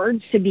and the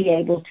words to be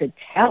able to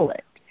tell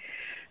it.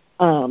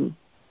 I'm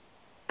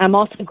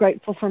also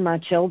grateful for my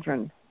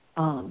children,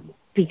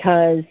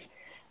 because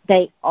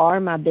they are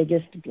my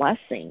biggest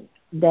blessing.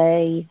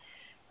 They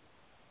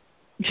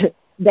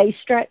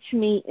stretch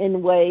me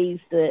in ways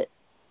that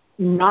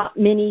not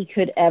many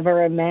could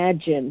ever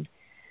imagine.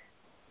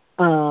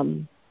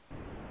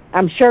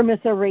 I'm sure Miss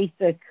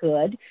Aretha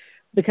could,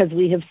 because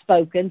we have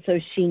spoken, so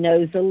she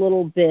knows a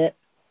little bit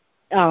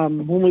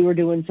when we were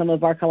doing some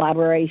of our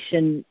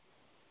collaboration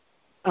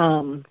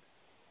Zoom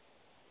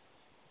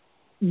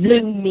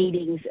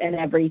meetings and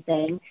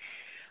everything.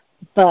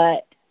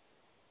 But,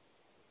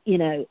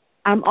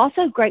 I'm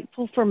also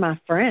grateful for my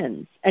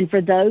friends and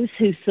for those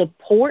who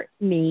support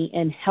me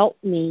and help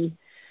me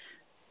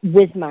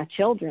with my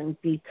children,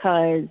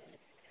 because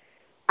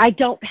I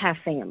don't have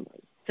family.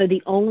 So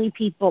the only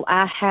people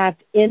I have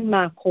in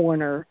my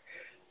corner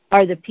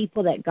are the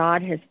people that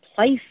God has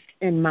placed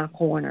in my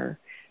corner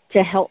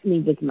to help me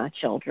with my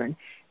children.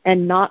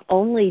 And not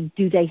only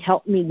do they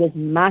help me with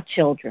my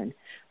children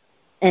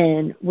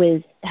and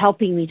with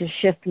helping me to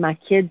shift my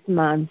kids'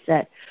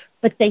 mindset,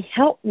 but they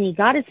help me.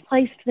 God has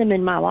placed them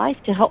in my life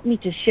to help me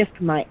to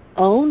shift my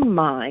own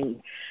mind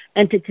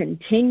and to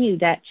continue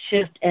that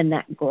shift and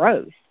that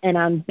growth. And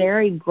I'm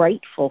very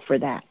grateful for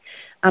that.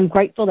 I'm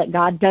grateful that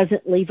God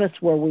doesn't leave us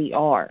where we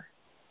are.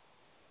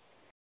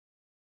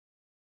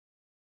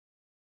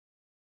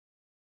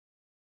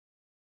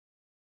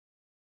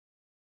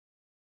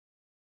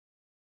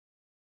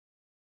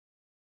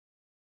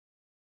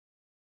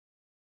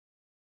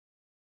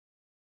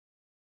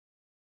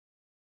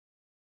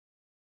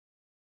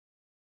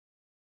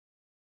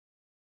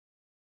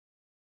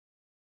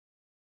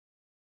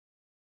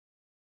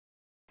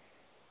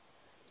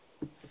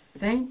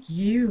 Thank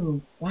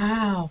you.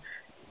 Wow.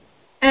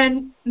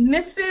 And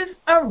Mrs.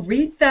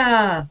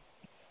 Aretha.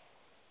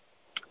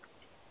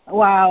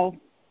 Wow.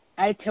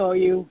 I tell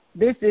you,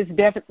 this is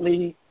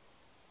definitely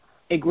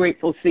a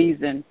grateful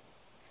season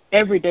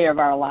every day of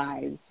our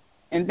lives.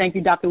 And thank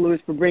you, Dr.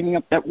 Lewis, for bringing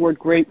up that word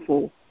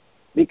grateful,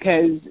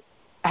 because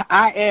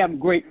I am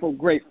grateful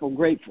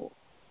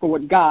for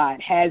what God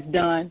has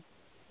done,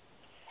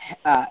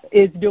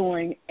 is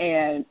doing,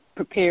 and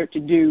prepared to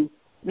do,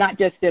 not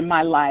just in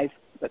my life,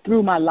 but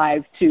through my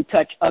life to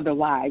touch other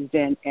lives.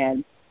 And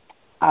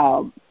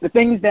the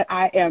things that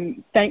I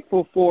am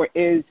thankful for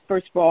is,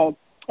 first of all,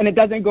 and it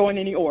doesn't go in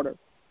any order,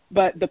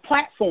 but the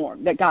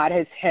platform that God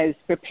has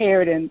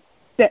prepared and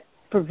set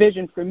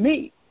provision for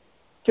me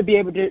to be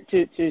able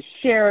to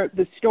share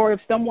the story of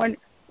someone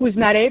who's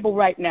not able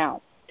right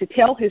now to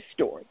tell his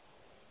story.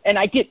 And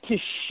I get to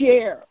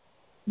share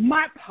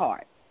my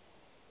part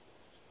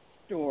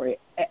story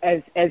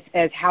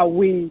as how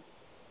we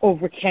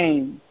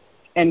overcame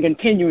and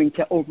continuing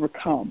to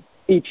overcome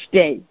each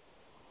day.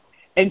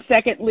 And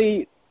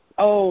secondly,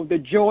 the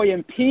joy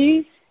and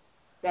peace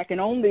that can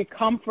only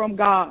come from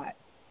God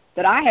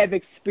that I have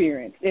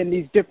experienced in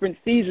these different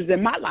seasons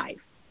in my life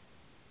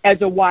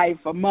as a wife,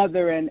 a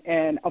mother,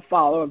 and a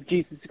follower of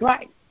Jesus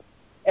Christ.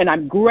 And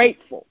I'm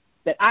grateful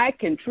that I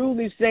can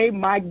truly say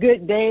my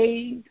good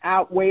days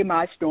outweigh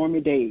my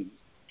stormy days.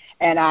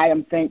 And I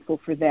am thankful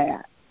for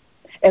that.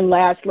 And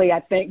lastly,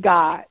 I thank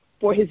God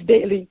for his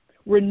daily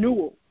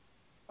renewal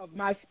of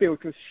my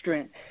spiritual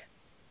strength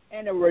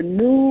and a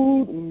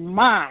renewed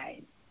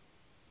mind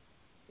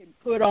can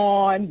put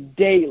on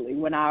daily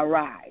when I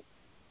arrive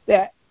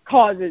that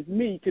causes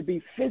me to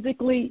be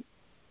physically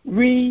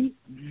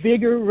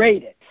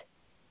revigorated,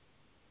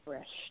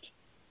 refreshed.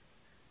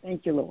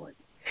 Thank you, Lord.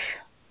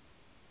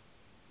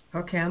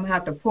 Okay, I'm going to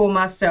have to pull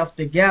myself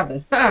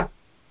together.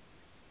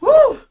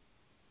 Woo!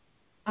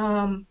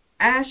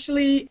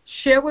 Ashley,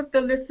 share with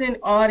the listening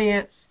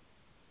audience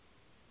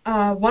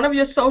one of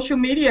your social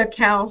media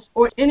accounts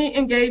or any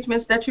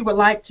engagements that you would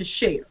like to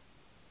share.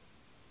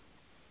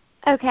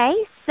 Okay,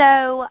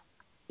 so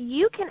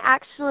you can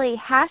actually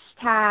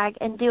hashtag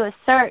and do a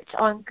search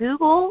on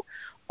Google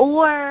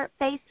or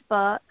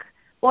Facebook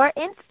or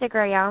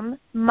Instagram,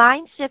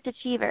 MindShift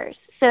Achievers.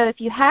 So if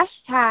you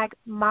hashtag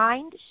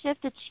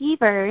MindShift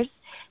Achievers,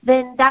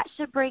 then that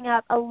should bring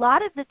up a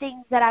lot of the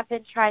things that I've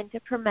been trying to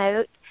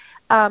promote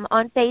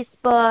on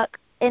Facebook,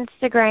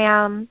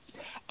 Instagram,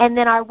 and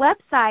then our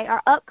website,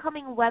 our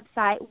upcoming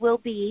website will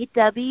be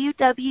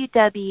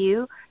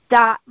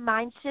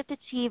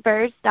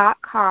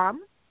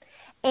www.mindshiftachievers.com.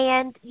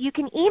 And you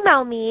can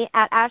email me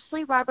at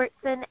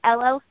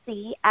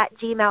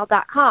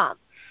ashleyrobertsonllc@gmail.com.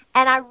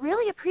 And I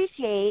really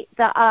appreciate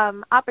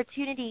the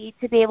opportunity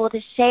to be able to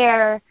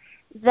share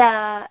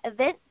the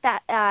event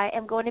that I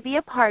am going to be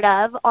a part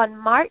of. On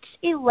March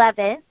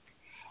 11th,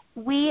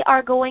 we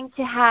are going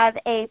to have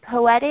a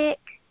poetic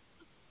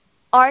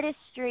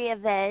artistry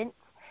event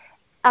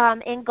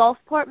in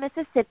Gulfport,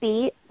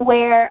 Mississippi,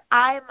 where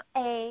I'm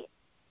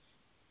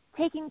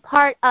taking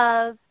part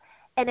of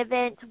an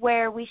event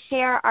where we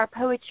share our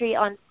poetry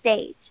on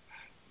stage.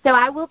 So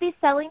I will be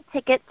selling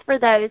tickets for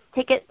those.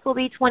 Tickets will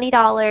be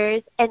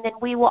 $20, and then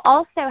we will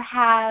also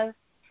have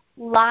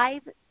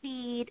live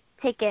feed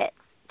tickets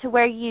to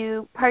where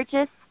you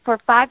purchase for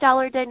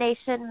 $5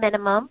 donation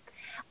minimum,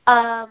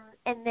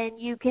 and then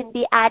you can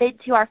be added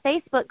to our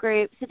Facebook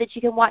group so that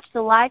you can watch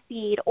the live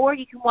feed or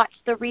you can watch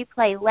the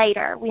replay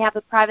later. We have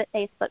a private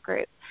Facebook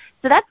group.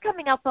 So that's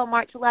coming up on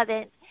March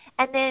 11th,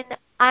 and then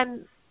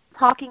I'm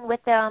talking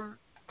with them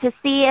to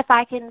see if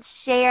I can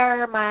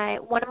share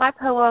one of my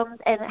poems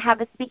and have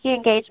a speaking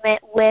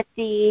engagement with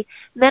the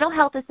Mental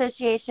Health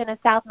Association of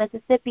South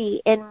Mississippi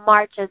in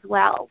March as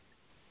well.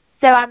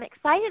 So I'm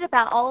excited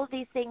about all of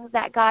these things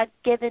that God's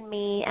given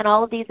me and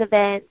all of these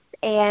events,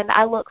 and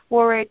I look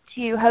forward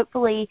to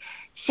hopefully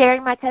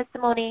sharing my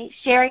testimony,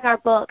 sharing our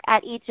book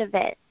at each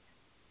event.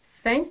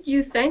 Thank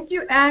you,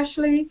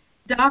 Ashley.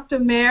 Dr.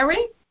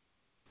 Mary?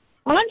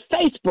 On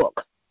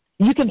Facebook,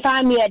 you can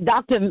find me at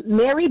Dr.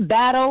 Mary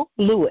Battle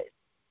Lewis.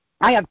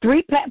 I have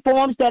 3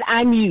 platforms that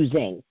I'm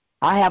using.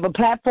 I have a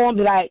platform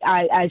that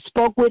I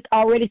spoke with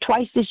already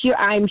twice this year,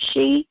 I'm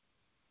She.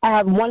 I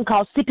have one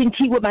called Sipping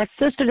Tea with My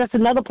Sister. That's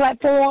another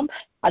platform.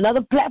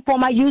 Another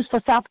platform I used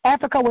for South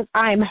Africa was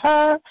I'm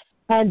Her.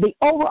 And the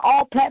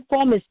overall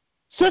platform is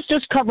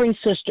Sisters Covering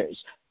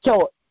Sisters.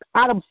 So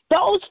out of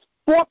those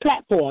 4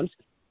 platforms,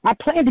 I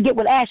plan to get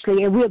with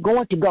Ashley, and we're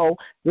going to go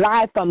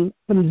live from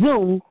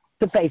Zoom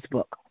to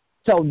Facebook.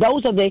 So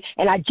those are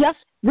and I just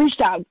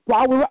reached out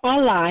while we were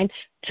online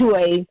to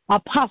a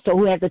apostle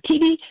who has a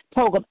TV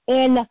program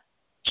in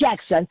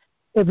Jackson.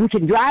 If we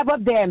can drive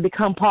up there and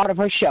become part of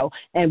her show,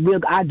 and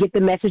I'll get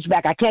the message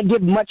back. I can't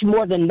give much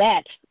more than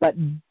that, but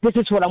this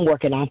is what I'm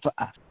working on for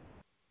us.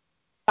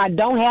 I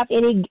don't have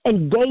any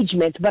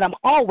engagements, but I'm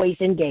always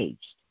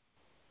engaged.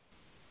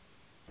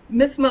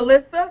 Miss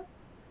Melissa?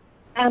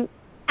 I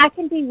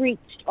can be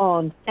reached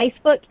on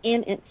Facebook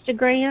and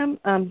Instagram.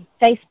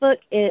 Facebook,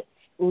 it's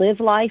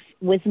Live Life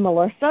with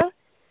Melissa,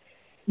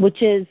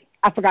 which is,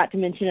 I forgot to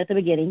mention at the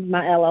beginning,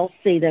 my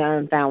LLC that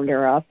I'm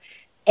founder of.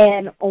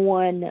 And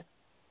on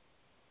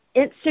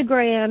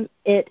Instagram,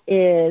 it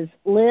is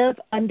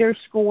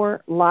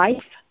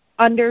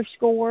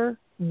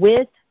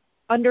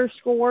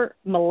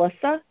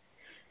live_life_with_Melissa.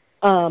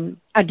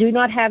 I do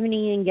not have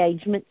any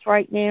engagements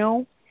right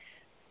now,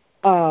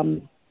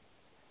 but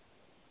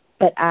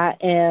I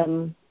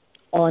am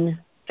on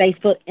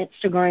Facebook,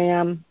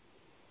 Instagram,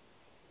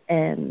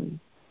 and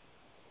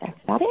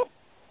that's about it.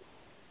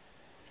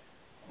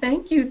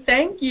 Thank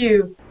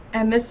you.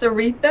 And Miss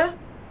Aretha?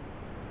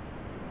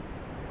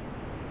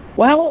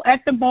 Well,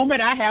 at the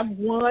moment, I have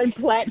one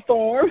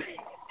platform,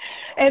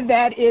 and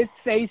that is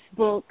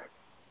Facebook.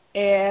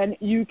 And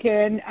you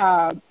can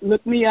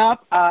look me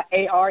up,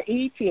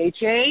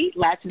 Aretha,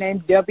 last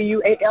name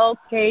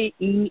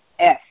Walkes,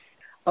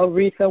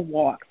 Aretha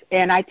Walks.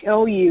 And I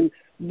tell you,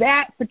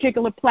 that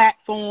particular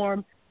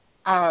platform,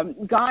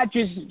 God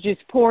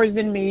just pours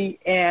in me,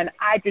 and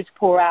I just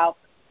pour out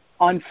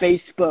on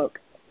Facebook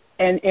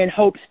in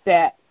hopes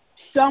that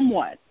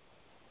someone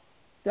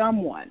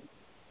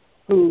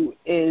who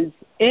is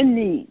in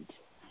need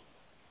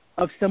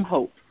of some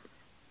hope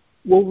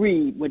will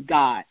read what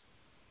God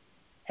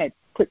had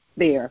put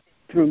there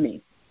through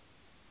me.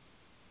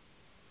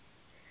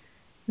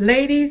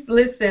 Ladies,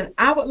 listen,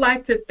 I would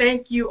like to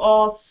thank you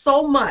all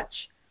so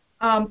much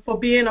for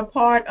being a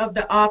part of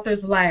the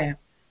Authors Lab.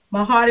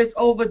 My heart is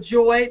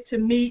overjoyed to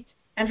meet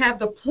and have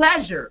the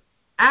pleasure,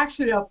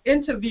 actually, of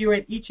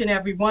interviewing each and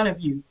every one of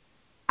you.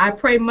 I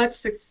pray much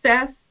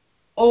success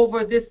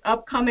over this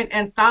upcoming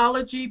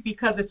anthology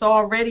because it's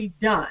already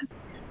done.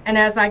 And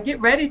as I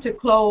get ready to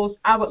close,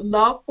 I would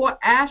love for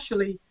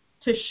Ashley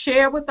to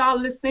share with our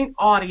listening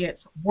audience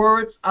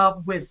words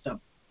of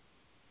wisdom.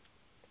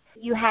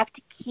 You have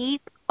to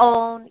keep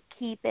on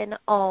keeping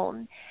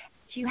on.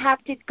 You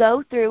have to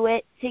go through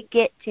it to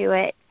get to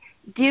it.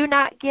 Do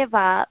not give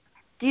up.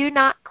 Do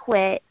not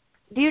quit.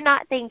 Do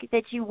not think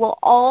that you will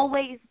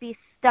always be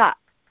stuck.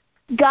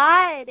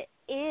 God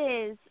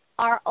is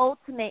our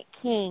ultimate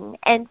king,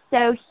 and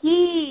so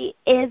he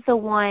is the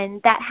one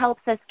that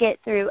helps us get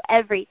through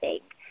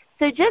everything.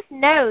 So just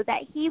know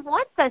that he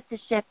wants us to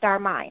shift our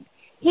mind.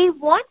 He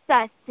wants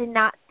us to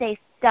not stay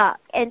stuck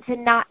and to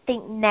not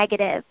think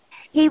negative.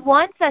 He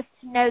wants us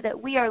to know that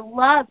we are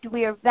loved,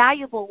 we are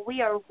valuable,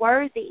 we are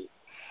worthy.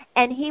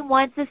 And he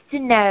wants us to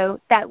know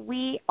that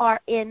we are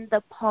in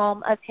the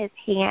palm of his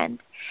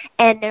hand.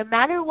 And no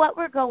matter what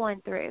we're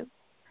going through,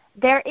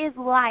 there is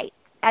light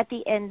at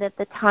the end of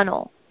the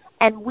tunnel,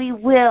 and we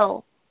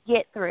will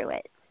get through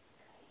it.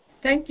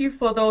 Thank you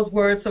for those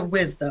words of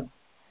wisdom.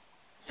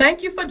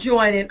 Thank you for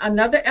joining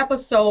another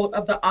episode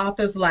of the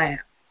Authors Lab.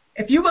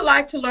 If you would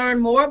like to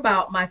learn more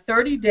about my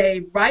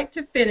 30-day Write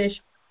to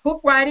Finish book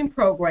writing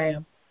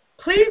program,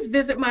 please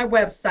visit my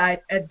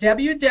website at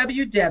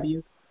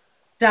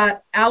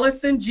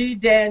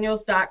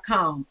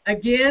www.AllisonGDaniels.com.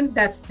 Again,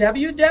 that's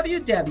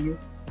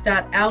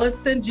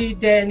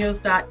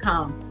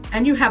www.AllisonGDaniels.com.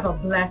 And you have a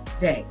blessed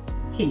day.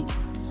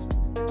 Peace.